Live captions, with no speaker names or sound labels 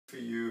For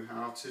you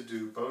how to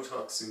do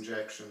Botox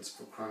injections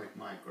for chronic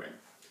migraine.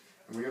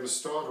 And we're going to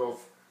start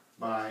off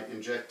by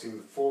injecting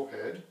the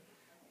forehead,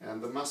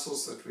 and the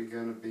muscles that we're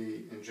going to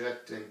be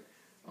injecting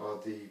are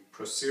the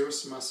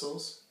procerus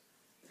muscles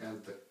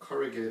and the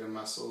corrugator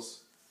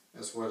muscles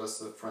as well as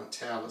the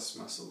frontalis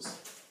muscles.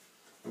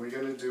 And we're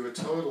going to do a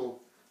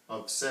total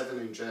of 7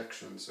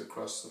 injections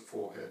across the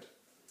forehead.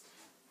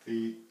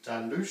 The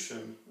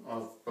dilution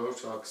of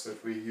Botox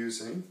that we're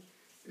using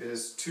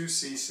is 2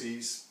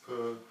 cc's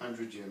per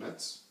 100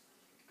 units,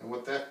 and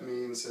what that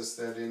means is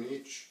that in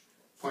each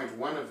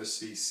 0.1 of a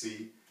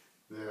cc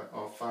there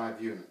are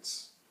 5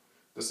 units.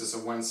 This is a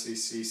 1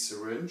 cc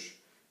syringe,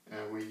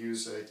 and we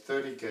use a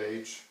 30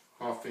 gauge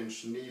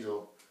half-inch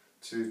needle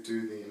to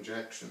do the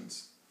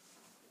injections.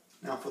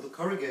 Now for the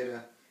corrugator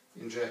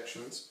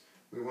injections,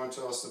 we want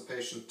to ask the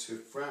patient to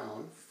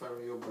furrow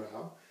your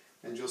brow,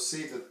 and you'll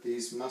see that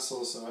these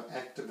muscles are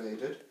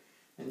activated,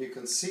 and you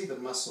can see the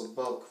muscle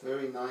bulk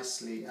very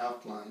nicely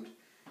outlined.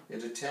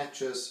 It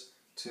attaches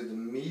to the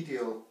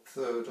medial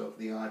third of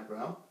the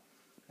eyebrow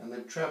and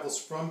then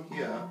travels from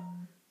here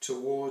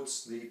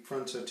towards the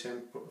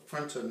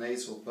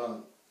frontonasal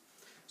bone.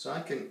 So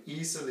I can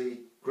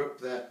easily grip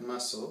that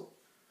muscle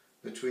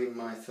between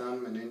my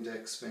thumb and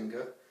index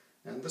finger,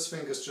 and this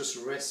finger is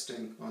just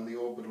resting on the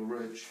orbital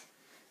ridge.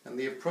 And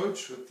the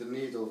approach with the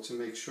needle to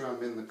make sure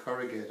I'm in the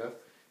corrugator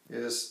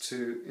is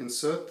to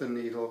insert the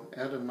needle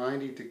at a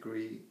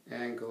 90-degree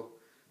angle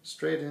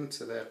straight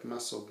into that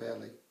muscle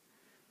belly.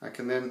 I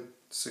can then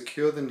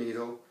secure the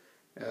needle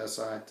as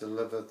I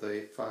deliver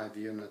the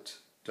 5-unit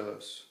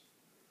dose.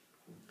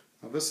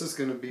 Now this is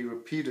going to be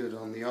repeated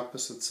on the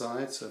opposite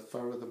side, so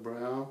furrow the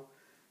brow,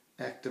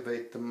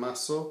 activate the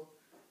muscle,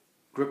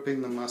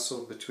 gripping the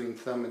muscle between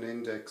thumb and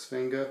index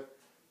finger,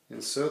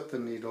 insert the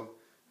needle,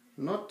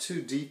 not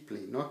too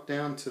deeply, not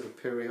down to the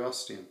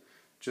periosteum,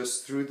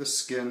 just through the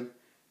skin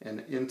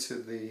and into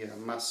the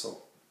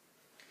muscle.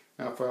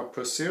 Now for our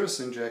procerus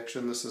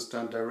injection, this is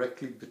done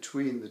directly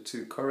between the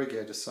 2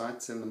 corrugator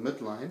sites in the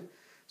midline.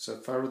 So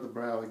furrow the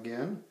brow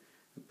again.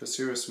 The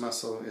procerus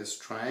muscle is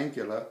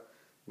triangular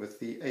with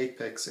the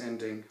apex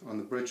ending on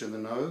the bridge of the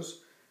nose,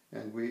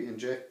 and we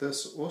inject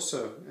this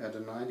also at a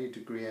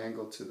 90-degree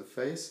angle to the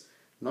face,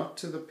 not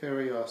to the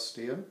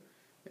periosteum,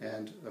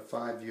 and a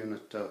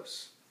 5-unit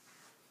dose.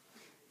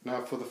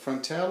 Now for the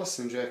frontalis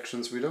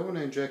injections, we don't want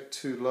to inject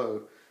too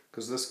low,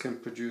 because this can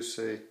produce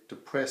a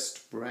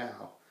depressed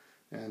brow,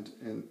 and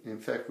in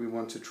fact we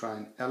want to try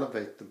and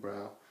elevate the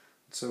brow.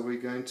 So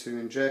we're going to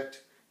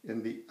inject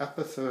in the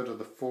upper third of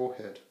the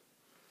forehead.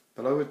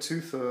 The lower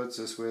 2/3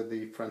 is where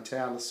the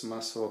frontalis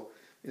muscle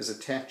is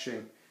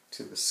attaching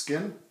to the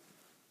skin.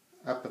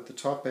 Up at the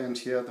top end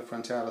here, the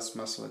frontalis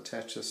muscle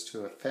attaches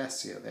to a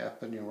fascia, the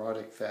upper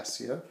neurotic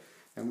fascia,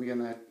 and we're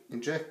going to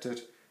inject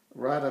it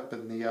right up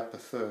in the upper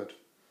third.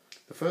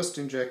 The first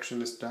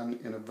injection is done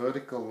in a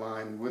vertical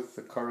line with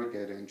the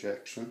corrugator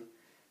injection,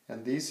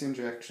 and these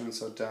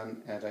injections are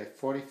done at a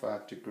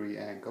 45-degree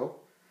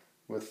angle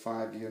with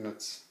 5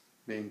 units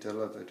being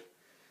delivered.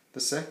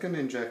 The second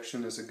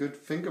injection is a good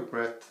finger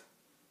breadth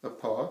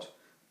apart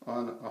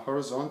on a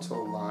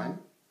horizontal line,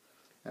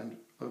 and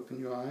open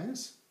your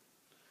eyes.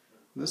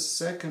 This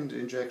second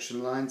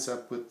injection lines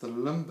up with the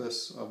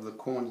limbus of the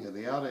cornea,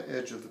 the outer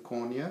edge of the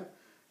cornea.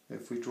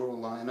 If we draw a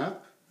line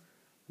up,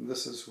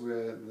 this is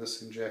where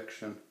this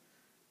injection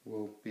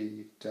will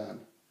be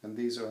done, and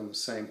these are on the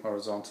same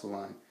horizontal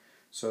line.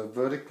 So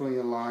vertically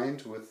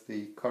aligned with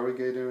the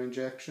corrugator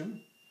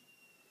injection,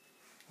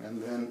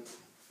 and then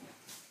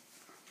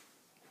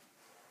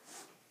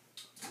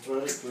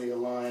vertically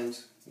aligned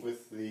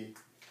with the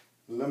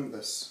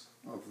limbus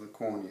of the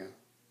cornea.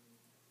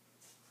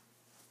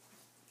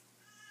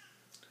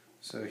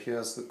 So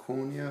here's the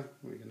cornea.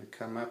 We're going to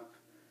come up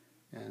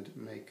and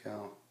make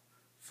our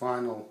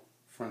final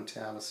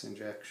frontalis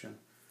injection.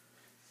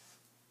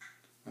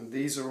 And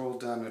these are all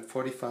done at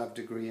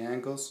 45-degree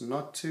angles,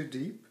 not too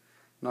deep,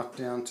 not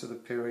down to the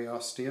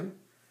periosteum.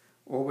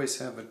 Always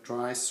have a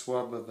dry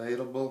swab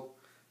available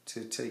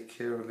to take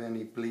care of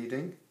any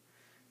bleeding.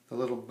 The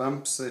little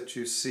bumps that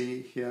you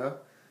see here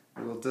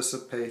will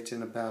dissipate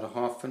in about a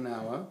half an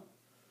hour.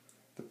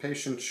 The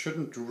patient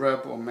shouldn't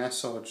rub or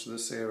massage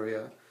this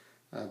area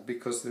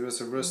because there is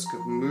a risk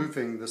of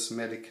moving this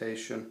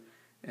medication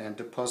and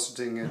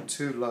depositing it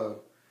too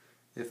low.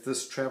 If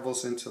this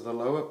travels into the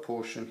lower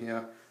portion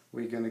here,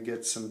 we're going to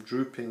get some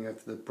drooping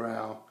of the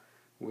brow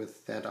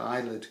with that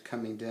eyelid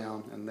coming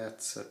down, and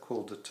that's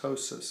called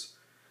ptosis.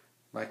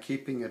 By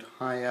keeping it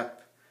high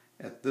up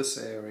at this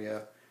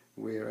area,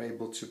 we're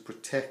able to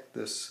protect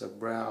this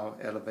brow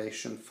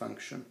elevation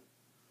function.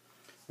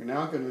 We're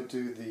now going to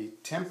do the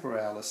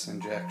temporalis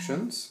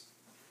injections,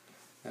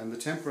 and the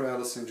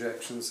temporalis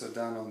injections are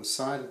done on the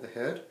side of the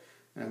head,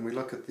 and we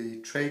look at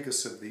the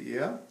tragus of the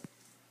ear.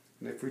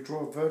 And if we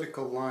draw a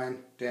vertical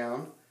line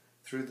down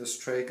through this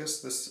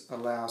tragus, this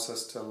allows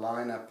us to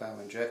line up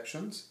our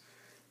injections.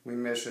 We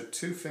measure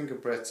 2 finger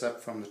breadths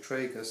up from the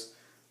tragus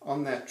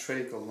on that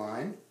tragal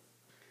line,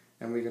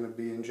 and we're going to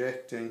be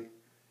injecting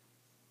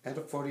at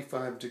a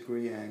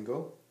 45-degree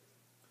angle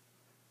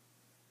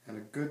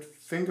good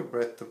finger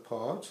breadth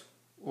apart,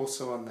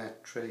 also on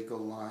that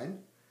tragal line.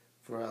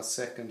 For our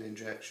second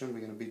injection,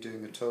 we're going to be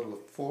doing a total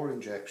of 4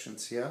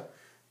 injections here.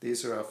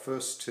 These are our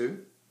first 2.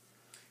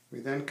 We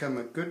then come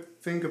a good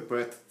finger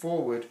breadth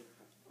forward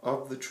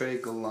of the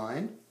tragal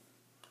line,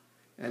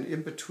 and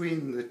in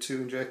between the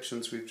 2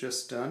 injections we've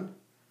just done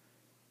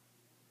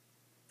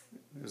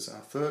is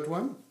our third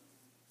one.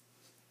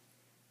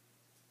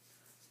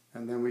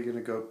 And then we're going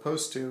to go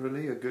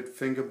posteriorly a good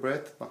finger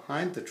breadth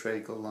behind the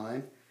tragal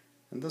line,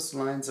 and this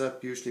lines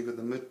up usually with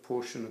the mid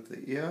portion of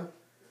the ear,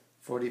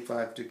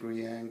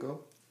 45-degree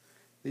angle.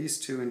 These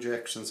 2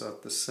 injections are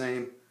at the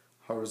same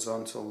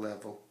horizontal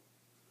level.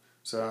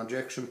 So our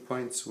injection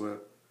points were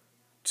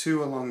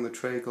 2 along the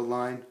tragal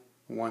line,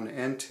 1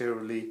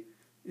 anteriorly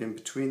in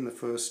between the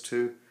first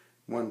 2,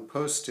 1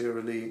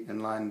 posteriorly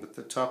in line with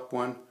the top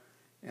one,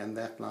 and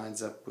that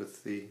lines up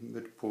with the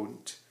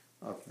midpoint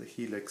of the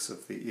helix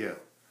of the ear.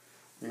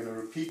 We're going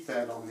to repeat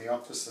that on the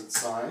opposite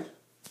side,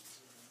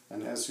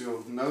 and as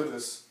you'll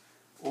notice,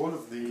 all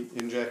of the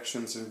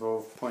injections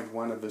involve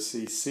 0.1 of a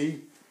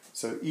cc,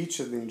 so each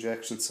of the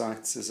injection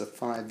sites is a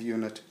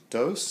 5-unit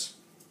dose,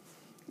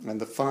 and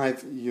the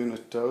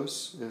 5-unit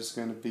dose is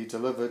going to be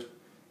delivered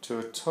to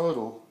a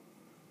total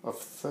of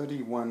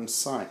 31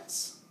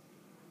 sites,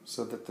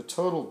 so that the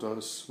total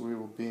dose we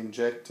will be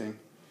injecting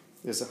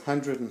is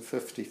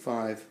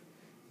 155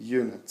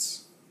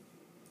 units.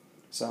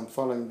 So I'm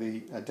following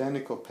the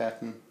identical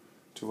pattern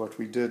to what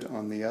we did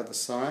on the other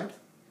side.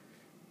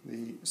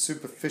 The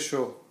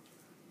superficial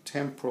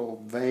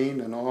temporal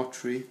vein and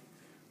artery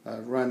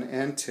run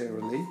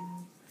anteriorly,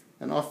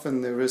 and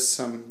often there is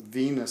some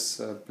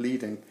venous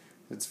bleeding.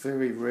 It's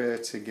very rare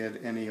to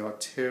get any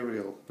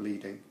arterial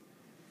bleeding.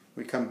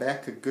 We come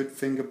back a good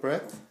finger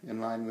breadth in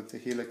line with the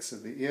helix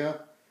of the ear,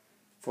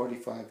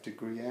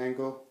 45-degree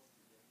angle,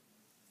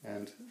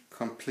 and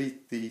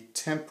complete the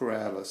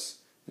temporalis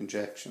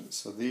injections.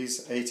 So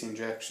these 8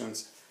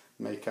 injections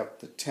make up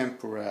the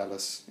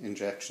temporalis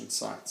injection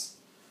sites.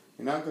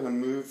 We're now going to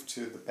move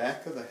to the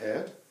back of the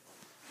head,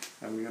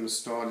 and we're going to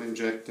start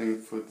injecting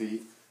for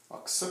the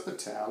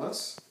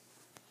occipitalis.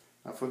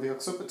 Now for the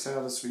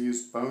occipitalis we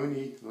use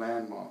bony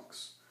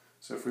landmarks.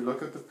 So if we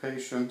look at the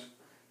patient,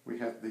 we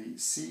have the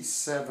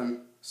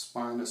C7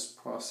 spinous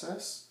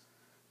process,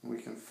 and we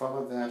can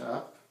follow that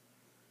up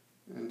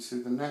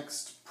into the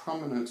next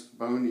prominent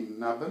bony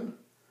nubbin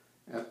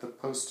at the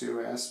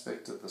posterior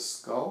aspect of the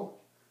skull,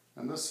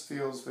 and this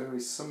feels very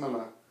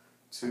similar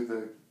to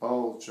the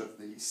bulge of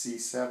the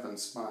C7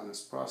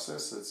 spinous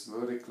process. It's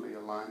vertically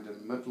aligned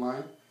in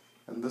midline,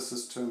 and this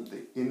is termed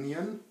the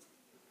inion.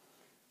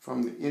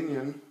 From the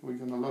inion we're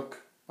going to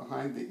look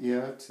behind the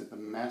ear to the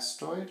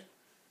mastoid,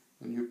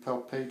 and you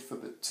palpate for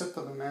the tip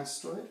of the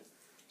mastoid.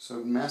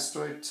 So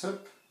mastoid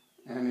tip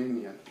and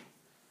inion.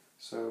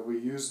 So we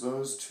use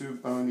those 2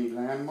 bony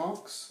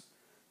landmarks.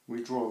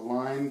 We draw a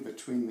line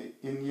between the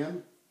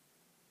inion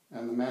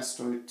and the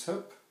mastoid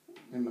tip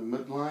in the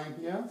midline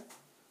here.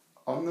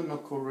 On the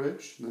knuckle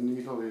ridge, the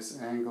needle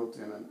is angled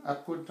in an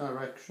upward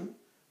direction,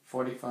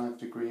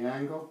 45-degree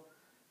angle.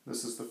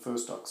 This is the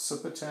first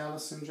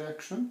occipitalis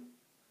injection.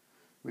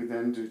 We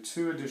then do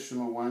 2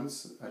 additional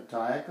ones, a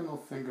diagonal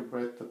finger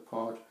breadth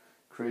apart,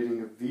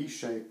 creating a V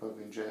shape of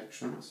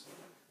injections.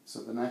 So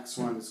the next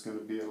one is going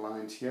to be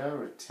aligned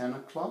here at 10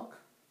 o'clock.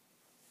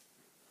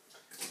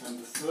 And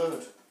the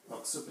third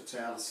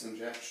occipitalis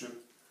injection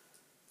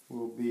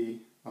will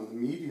be on the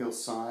medial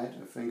side,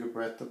 a finger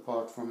breadth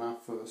apart from our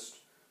first,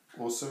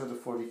 also at a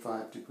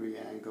 45-degree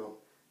angle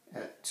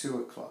at 2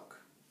 o'clock.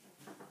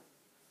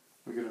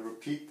 We're going to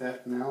repeat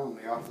that now on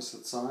the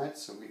opposite side.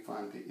 So we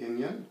find the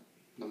inion,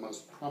 the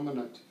most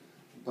prominent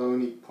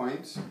bony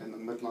point in the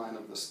midline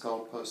of the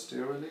skull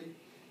posteriorly,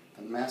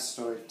 the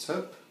mastoid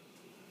tip.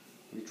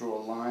 We draw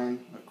a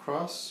line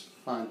across,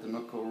 find the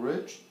knuckle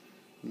ridge,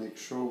 make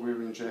sure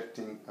we're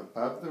injecting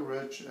above the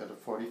ridge at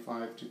a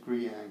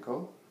 45-degree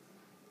angle,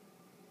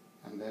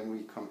 and then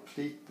we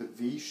complete the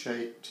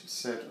V-shaped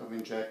set of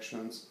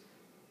injections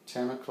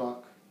 10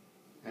 o'clock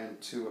and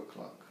 2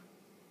 o'clock.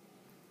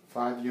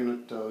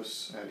 5-unit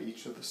dose at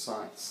each of the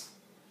sites.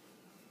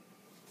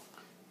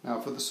 Now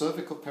for the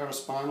cervical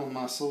paraspinal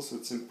muscles,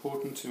 it's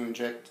important to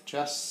inject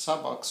just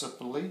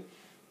suboccipitally,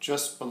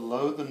 just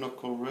below the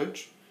knuckle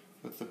ridge,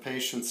 with the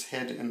patient's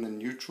head in the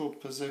neutral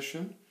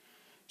position.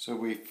 So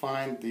we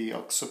find the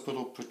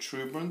occipital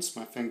protuberance,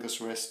 my fingers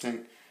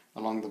resting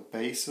along the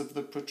base of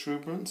the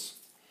protuberance.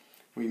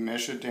 We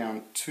measure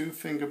down 2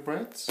 finger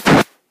breadths,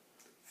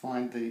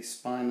 find the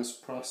spinous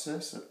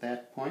process at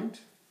that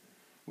point.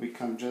 We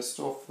come just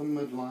off the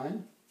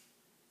midline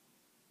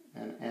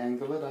and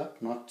angle it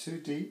up, not too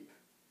deep,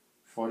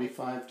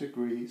 45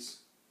 degrees,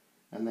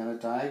 and then a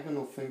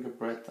diagonal finger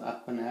breadth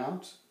up and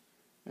out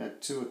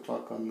at 2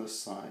 o'clock on this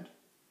side.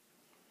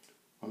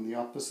 On the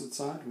opposite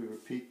side we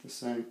repeat the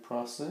same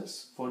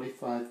process,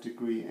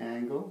 45-degree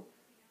angle,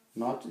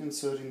 not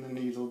inserting the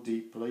needle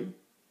deeply,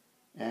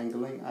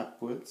 angling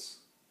upwards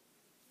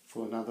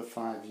for another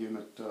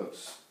 5-unit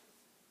dose.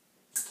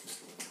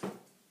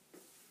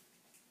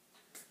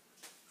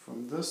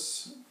 From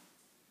this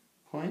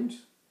point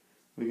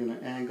We're going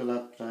to angle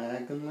up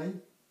diagonally,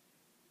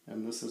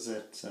 and this is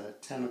at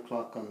 10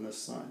 o'clock on this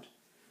side.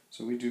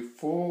 So we do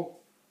 4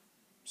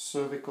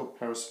 cervical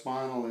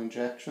paraspinal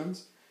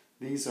injections.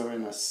 These are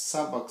in a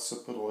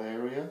suboccipital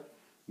area.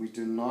 We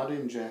do not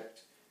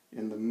inject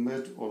in the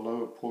mid or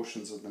lower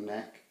portions of the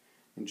neck.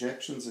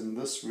 Injections in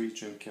this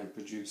region can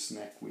produce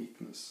neck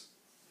weakness.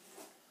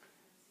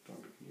 Can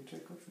you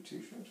take off your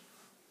t-shirt?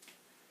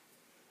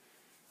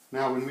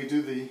 Now when we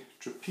do the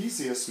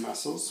trapezius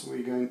muscles,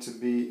 we're going to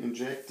be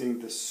injecting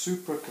the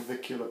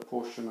supraclavicular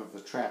portion of the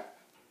trap.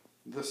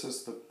 This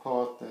is the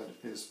part that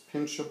is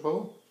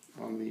pinchable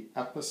on the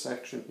upper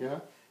section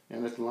here,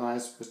 and it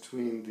lies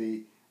between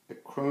the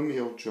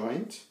acromial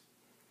joint.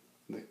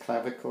 The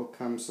clavicle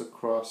comes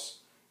across,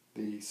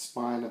 the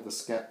spine of the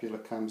scapula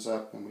comes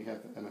up, and we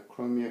have an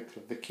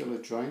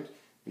acromioclavicular joint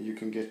where you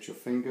can get your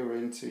finger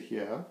into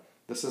here.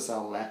 This is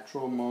our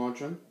lateral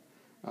margin.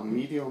 Our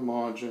medial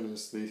margin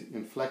is the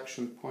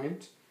inflection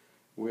point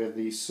where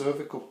the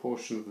cervical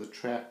portion of the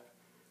trap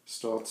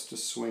starts to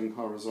swing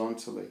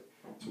horizontally.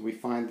 So we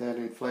find that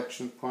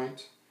inflection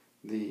point,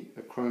 the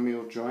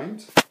acromial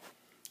joint,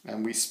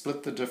 and we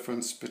split the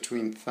difference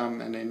between thumb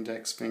and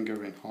index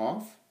finger in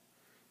half.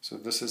 So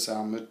this is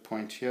our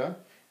midpoint here,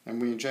 and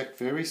we inject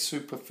very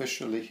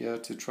superficially here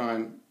to try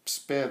and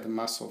spare the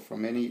muscle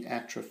from any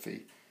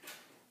atrophy.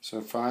 So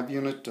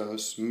 5-unit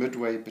dose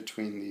midway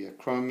between the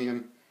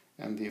acromion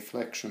and the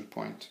inflection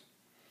point.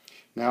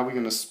 Now we're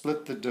going to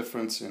split the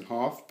difference in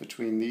half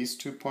between these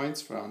 2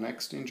 points for our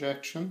next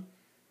injection,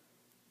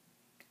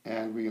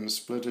 and we're going to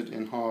split it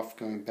in half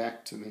going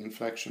back to the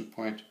inflection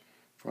point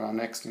for our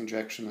next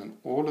injection, and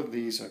all of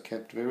these are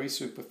kept very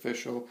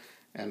superficial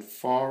and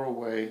far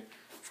away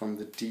from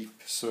the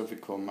deep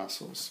cervical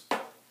muscles.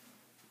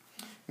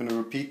 I'm going to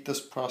repeat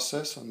this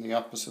process on the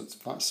opposite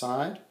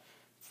side.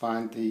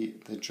 Find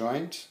the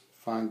joint,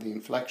 find the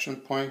inflection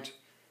point,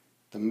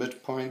 the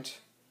midpoint,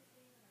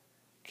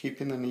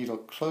 keeping the needle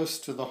close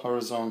to the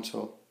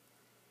horizontal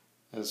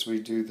as we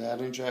do that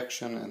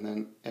injection, and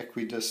then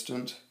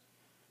equidistant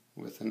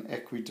with an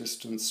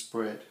equidistant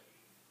spread.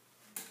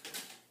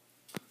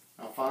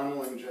 Our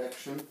final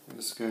injection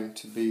is going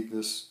to be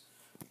this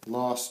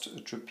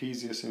last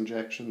trapezius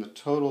injection. The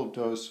total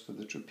dose for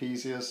the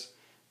trapezius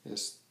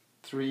is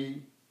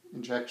 3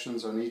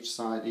 injections on each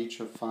side, each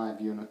of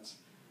 5 units.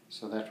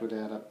 So that would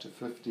add up to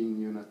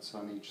 15 units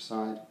on each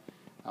side.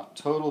 Our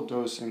total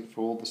dosing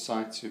for all the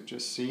sites you've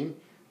just seen,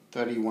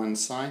 31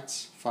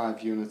 sites,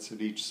 5 units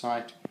at each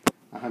site,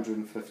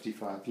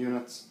 155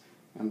 units,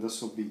 and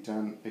this will be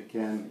done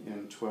again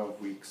in 12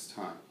 weeks'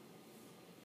 time.